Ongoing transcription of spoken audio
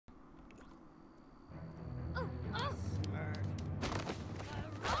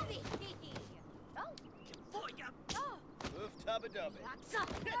Hubba dubba.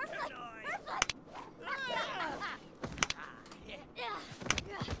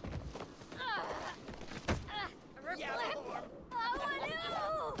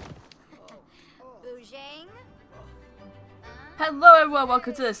 Hello everyone,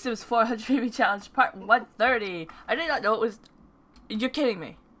 welcome to the Sims 400 Baby Challenge Part 130. I did not know it was... You're kidding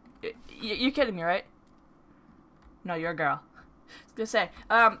me. You're kidding me, right? No, you're a girl. I was gonna say,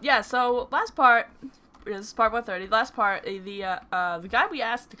 yeah, so last part, this is part 130, last part, the guy we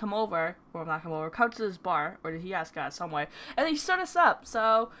asked to come over, or not come over, come to this bar, or he asked us some way, and he stood us up,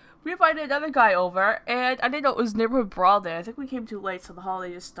 so we invited another guy over, and I didn't know it was Neighborhood Brawl Day. I think we came too late, so the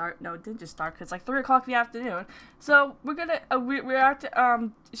holiday just started. No, it didn't just start, because it's like 3 o'clock in the afternoon, so we're gonna,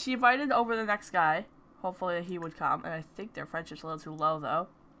 she invited over the next guy, hopefully he would come, and I think their friendship's a little too low, though,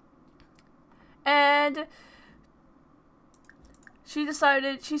 and she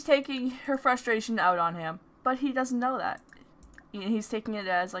decided she's taking her frustration out on him, but he doesn't know that. He's taking it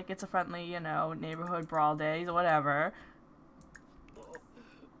as, like, it's a friendly, you know, neighborhood brawl days or whatever.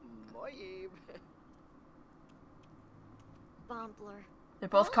 They're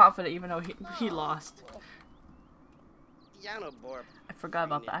both confident even though he lost. I forgot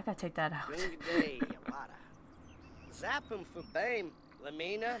about that. I gotta take that out. Zappum for Bame,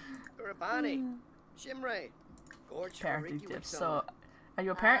 Lamina, Urabani, Shimray. Parenting tips. So, are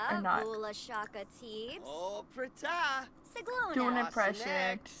you a parent or not? Oh, Prata. Do an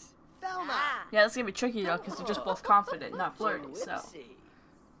impression. Yeah, that's gonna be tricky though, because they're just both confident, not flirty. So,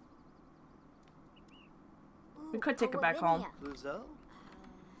 we could take it back home.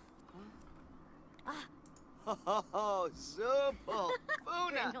 Oh, Zupal,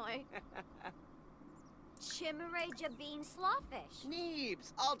 Funa. Chimere Jabeen Slawfish.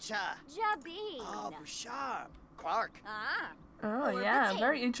 Neebs, Alcha. Jabeen. Oh, Bouchard. Quark. Oh yeah,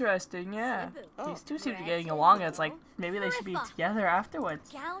 very interesting, yeah. These two seem to be getting along, and it's like, maybe they should be together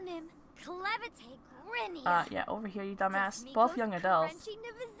afterwards. Yeah, over here, you dumbass. Both young adults.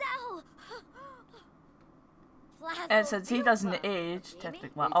 And since he doesn't age,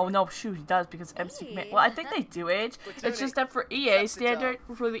 technically, well, oh no, shoot, he does, because MC, well, I think they do age. It's just that for EA, standard,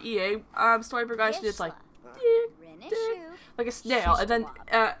 for the EA, story progression, it's like, like a snail, and then,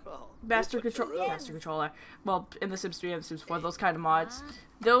 Master Controller, well, in the Sims 3 and the Sims 4, those kind of mods,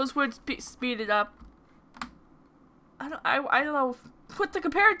 those would speed it up. I don't know what to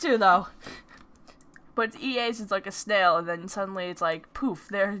compare it to, though. But EA's is like a snail, and then suddenly it's like, poof,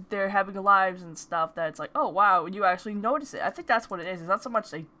 they're having lives and stuff that it's like, oh wow, you actually notice it. I think that's what it is. It's not so much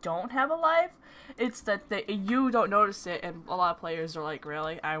they don't have a life, it's that you don't notice it, and a lot of players are like,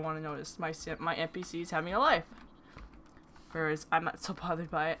 really? I want to notice my NPCs having a life. Whereas I'm not so bothered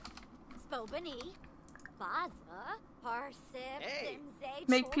by it.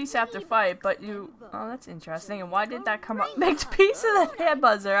 Make peace after fight, but you... Oh, that's interesting. And why did that come up? Make peace in the hand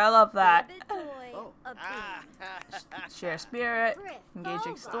buzzer. I love that. Share spirit.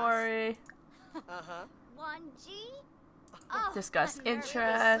 Engaging story. Discuss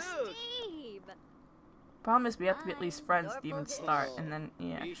interest. Problem is we have to be at least friends to even start. And then,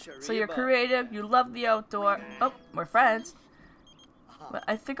 yeah. So you're creative. You love the outdoor. Oh, we're friends. But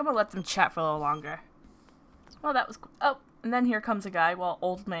I think I'm gonna let them chat for a little longer. Well, that was cool. Oh, and then here comes a guy. Well,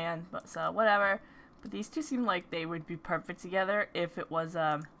 old man, but so whatever. But these two seem like they would be perfect together if it was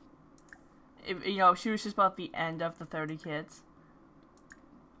if, you know, she was just about the end of the 30 kids.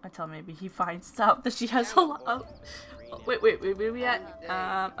 Until maybe he finds out that she has a lot. Oh, wait, where are we at?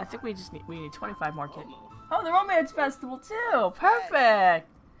 I think we need 25 more kids. Oh, the romance festival too. Perfect.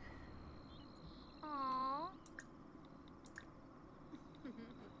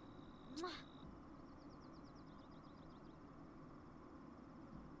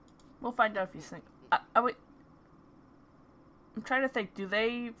 We'll find out if he's single. Wait. I'm trying to think. Do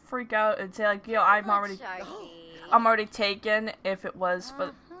they freak out and say like, yo, I'm already taken? If it was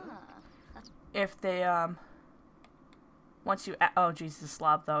for, if they once you, oh Jesus,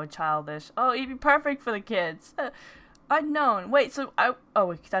 slob though, childish. Oh, he'd be perfect for the kids. Unknown. Wait, so oh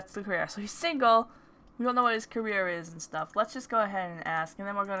wait, that's the career. So he's single. We don't know what his career is and stuff. Let's just go ahead and ask, and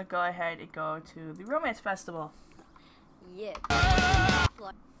then we're gonna go ahead and go to the romance festival. Yeah.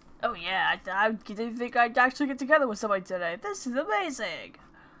 Oh yeah, I didn't think I'd actually get together with somebody today. This is amazing!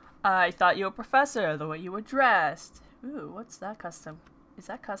 I thought you were a professor, the way you were dressed. Ooh, what's that custom? Is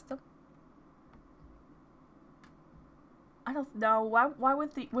that custom? I don't know. Why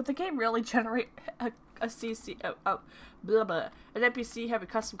would the game really generate a CC, blah blah, an NPC having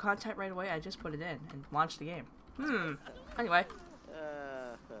custom content right away? I just put it in and launched the game. Anyway.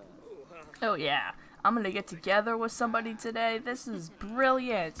 Oh yeah. I'm gonna get together with somebody today. This is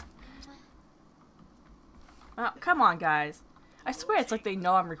brilliant. Come on, guys. I swear it's like they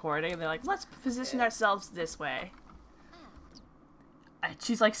know I'm recording and they're like, let's position ourselves this way. And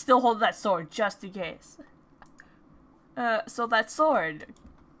she's like still holding that sword just in case. So that sword,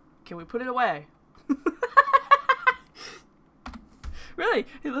 can we put it away? Really?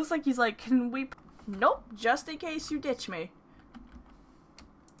 It looks like he's like, can we... Nope, just in case you ditch me.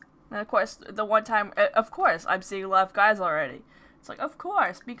 And of course, the one time, of course, I'm seeing a lot of guys already. It's like, of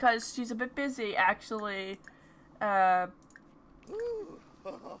course, because she's a bit busy actually,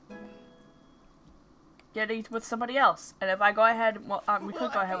 getting with somebody else. And if I go ahead, well, we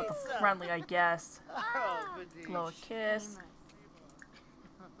could go ahead with the friendly, I guess. Blow a kiss.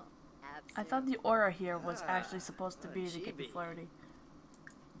 I thought the aura here was actually supposed to be to get me flirty.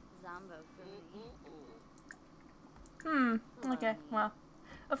 Okay, well,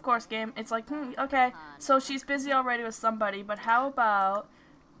 of course, game. It's like, okay, so she's busy already with somebody, but how about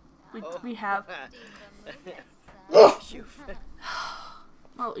we have... Well,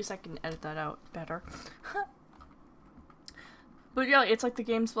 at least I can edit that out better. But yeah, it's like the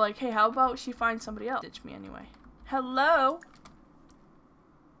game's like, hey, how about she finds somebody else? Ditch me anyway. Hello?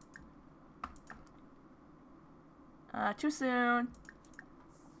 Too soon.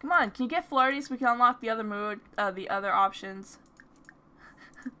 Come on, can you get flirty so we can unlock the other mood, the other options?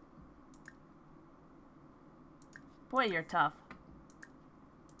 Boy, you're tough.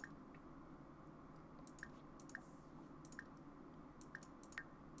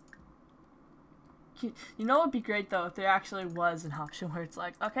 You know what would be great though if there actually was an option where it's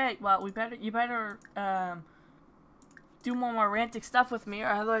like, okay, well, you better do more romantic stuff with me, or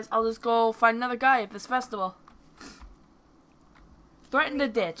otherwise I'll just go find another guy at this festival. Threaten to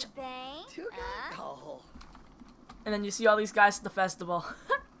ditch. And then you see all these guys at the festival.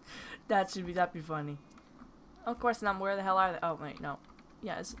 That'd be funny. Of course not. Where the hell are they? Oh wait, no.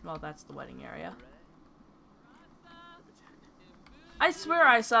 Yeah, well, that's the wedding area. I swear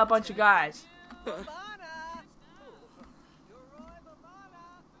I saw a bunch of guys.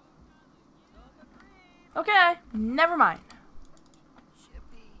 Okay, never mind.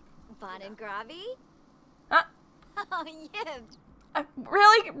 Bon and Gravy? Oh, yeah.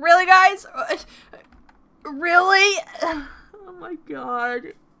 Really, guys? Really? Oh my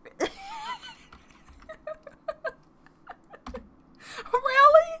god.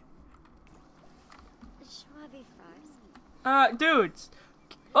 Really? Schwabby fries. Dudes.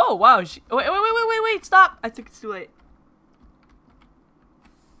 Oh, wow. Wait, stop. I think it's too late.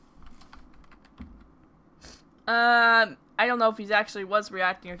 I don't know if he's actually was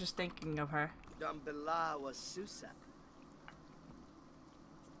reacting or just thinking of her.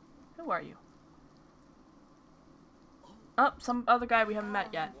 Who are you? Oh, some other guy we haven't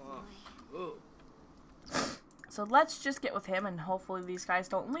met yet. So let's just get with him and hopefully these guys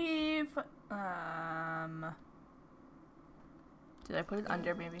don't leave. Did I put it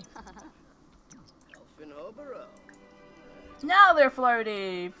under maybe? Now they're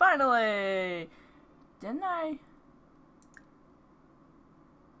flirty! Finally! Didn't I?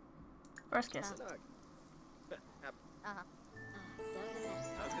 First kiss.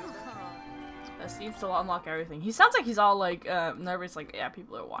 That seems to unlock everything. He sounds like he's all like nervous, like, yeah,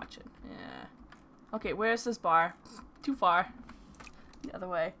 people are watching. Yeah. Okay, where's this bar? Too far. The other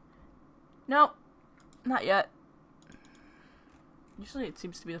way. Nope. Not yet. Usually it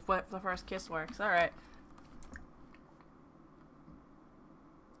seems to be the first kiss works. Alright.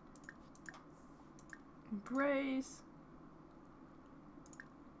 Embrace.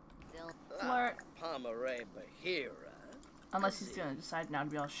 Flirt. Unless he's gonna decide now to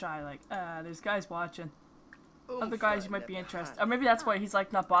be all shy, like, there's guys watching. Other guys you might be interested. Or maybe that's why he's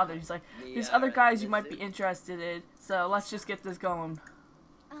like not bothered. He's like, there's other guys you might be interested in, so let's just get this going.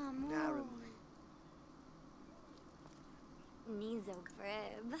 Nizo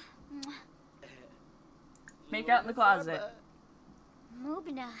Brib. Make out in the closet.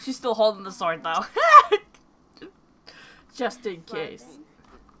 Mubna. She's still holding the sword though. Just in case.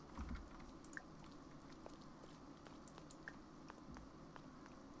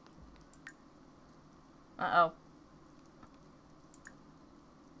 Uh-oh.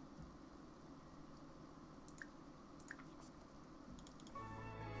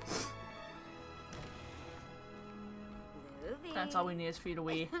 That's all we need is for you to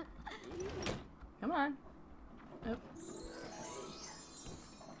wee. Come on. Oh.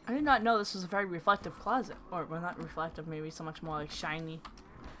 I did not know this was a very reflective closet. Or, well, not reflective, maybe so much more like shiny.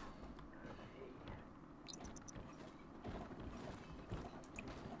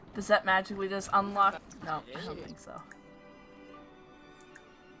 Does that magically just unlock? No, I don't think so.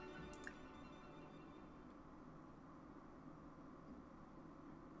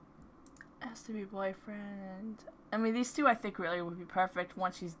 wants to be boyfriend. I mean, these two I think really would be perfect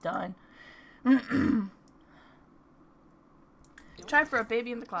once she's done. Try for a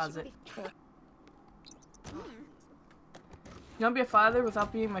baby in the closet. You wanna be a father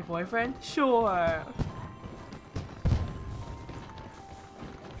without being my boyfriend? Sure.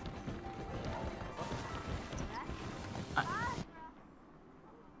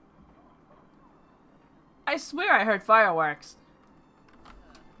 I swear I heard fireworks.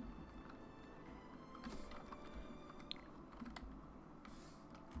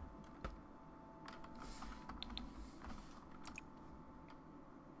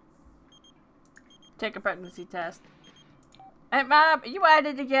 Take a pregnancy test. Hey, Mom, you at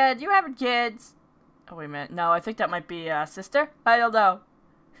it again? You having kids? Oh, wait a minute. No, I think that might be sister. I don't know.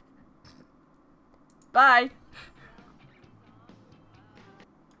 Bye.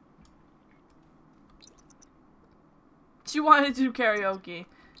 She wanted to do karaoke.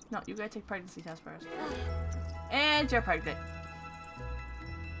 No, you gotta take pregnancy test first. And you're pregnant.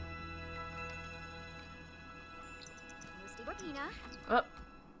 Oh.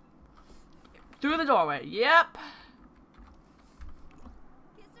 Through the doorway. Yep.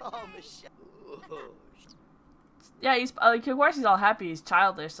 Oh, Michelle. Yeah, he's like, of course he's all happy. He's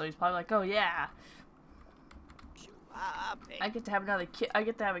childish, so he's probably like, oh yeah, I get to have another kid. I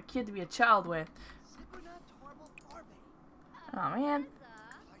get to have a kid to be a child with. Oh man.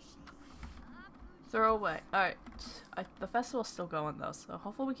 Throw away. Alright. The festival's still going though, so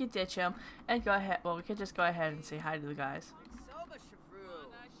hopefully we can ditch him and go ahead. Well, we can just go ahead and say hi to the guys.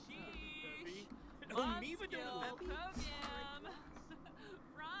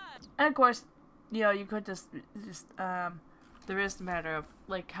 And of course, you know, you could just there is the matter of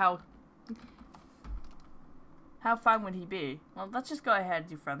like how fun would he be? Well, let's just go ahead and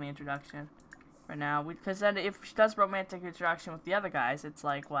do friendly introduction for now, because then if she does romantic interaction with the other guys, it's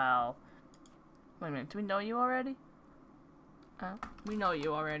like, well, wait a minute, do we know you already? We know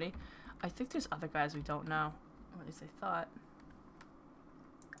you already. I think there's other guys we don't know, or at least I thought.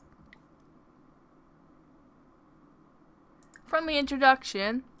 Friendly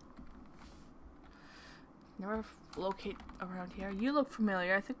introduction. Never locate around here. You look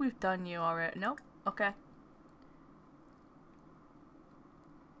familiar. I think we've done you already. Nope. Okay.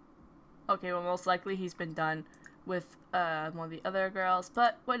 Okay, well, most likely he's been done with one of the other girls,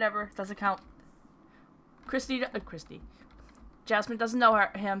 but whatever. Doesn't count. Christy. Jasmine doesn't know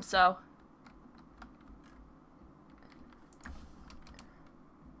him, so.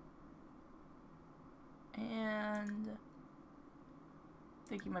 And I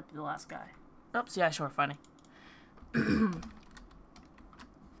think he might be the last guy. Oops, yeah, sure, funny.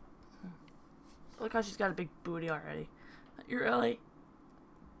 Look how she's got a big booty already. You really?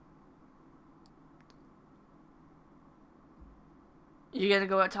 You gonna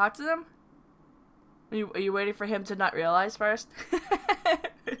go and talk to them? Are you waiting for him to not realize first?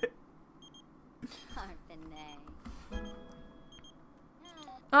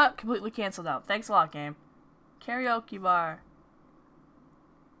 Oh, completely canceled out. Thanks a lot, game. Karaoke bar.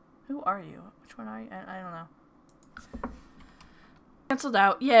 Who are you? Which one are you? I don't know. Cancelled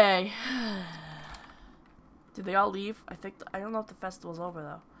out. Yay. Did they all leave? I don't know if the festival's over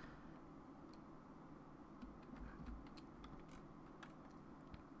though.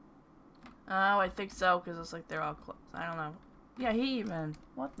 Oh, I think so, because it's like they're all close. I don't know. Yeah, he even.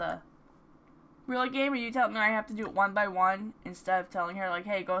 What the? Really, game? Are you telling me I have to do it one by one instead of telling her, like,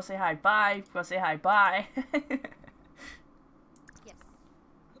 hey, go say hi, bye. Go say hi, bye.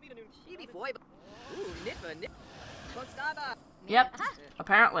 Yep,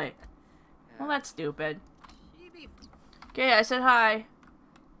 apparently. Well, that's stupid. Okay, I said hi.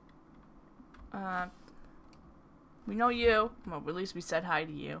 We know you. Well, at least we said hi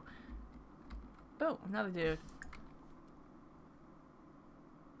to you. Oh, another dude.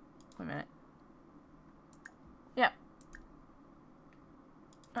 Wait a minute. Yep.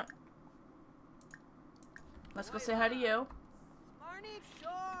 Let's go say hi to you.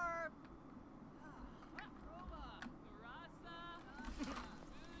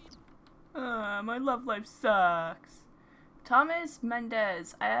 My love life sucks. Thomas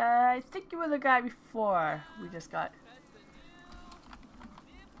Mendez. I think you were the guy before we just got.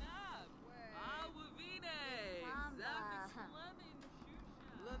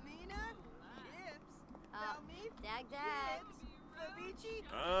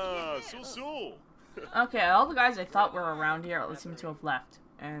 So. Okay, all the guys I thought were around here at least seem to have left.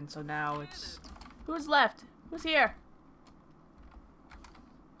 And so now it's... Who's left? Who's here?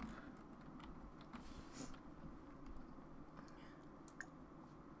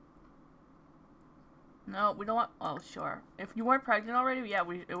 No, we don't want. Oh, sure. If you weren't pregnant already, yeah,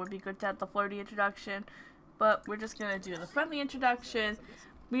 it would be good to have the flirty introduction. But we're just gonna do the friendly introduction.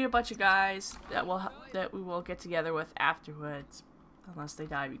 Meet a bunch of guys that we will get together with afterwards, unless they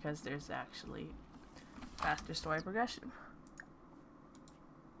die, because there's actually faster story progression.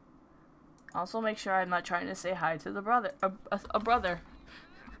 Also, make sure I'm not trying to say hi to the brother, a brother.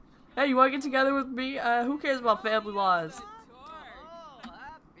 Hey, you want to get together with me? Who cares about family laws?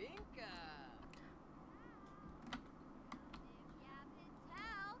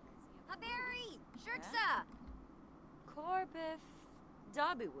 Corbif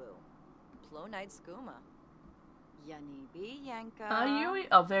Dabiwu. Plo night skooma. Yanibi Yanka.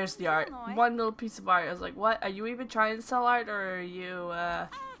 Oh, there's the art. One little piece of art. I was like, what? Are you even trying to sell art, or are you,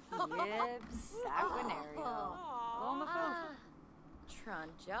 Yib Saguinario. Omafoof.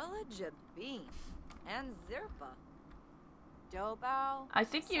 Trangella Jabin. And Zirpa. Dobao. I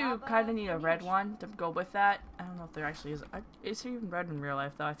think you kind of need a red one to go with that. I don't know if there actually is. Is there even red in real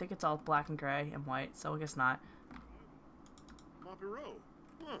life, though? I think it's all black and gray and white, so I guess not.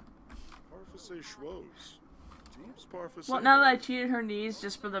 Well, now that I cheated her knees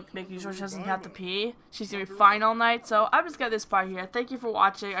just for the making sure she doesn't have to pee, she's gonna be fine all night. So I'm just gonna this part here. Thank you for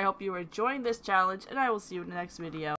watching. I hope you are enjoying this challenge, and I will see you in the next video.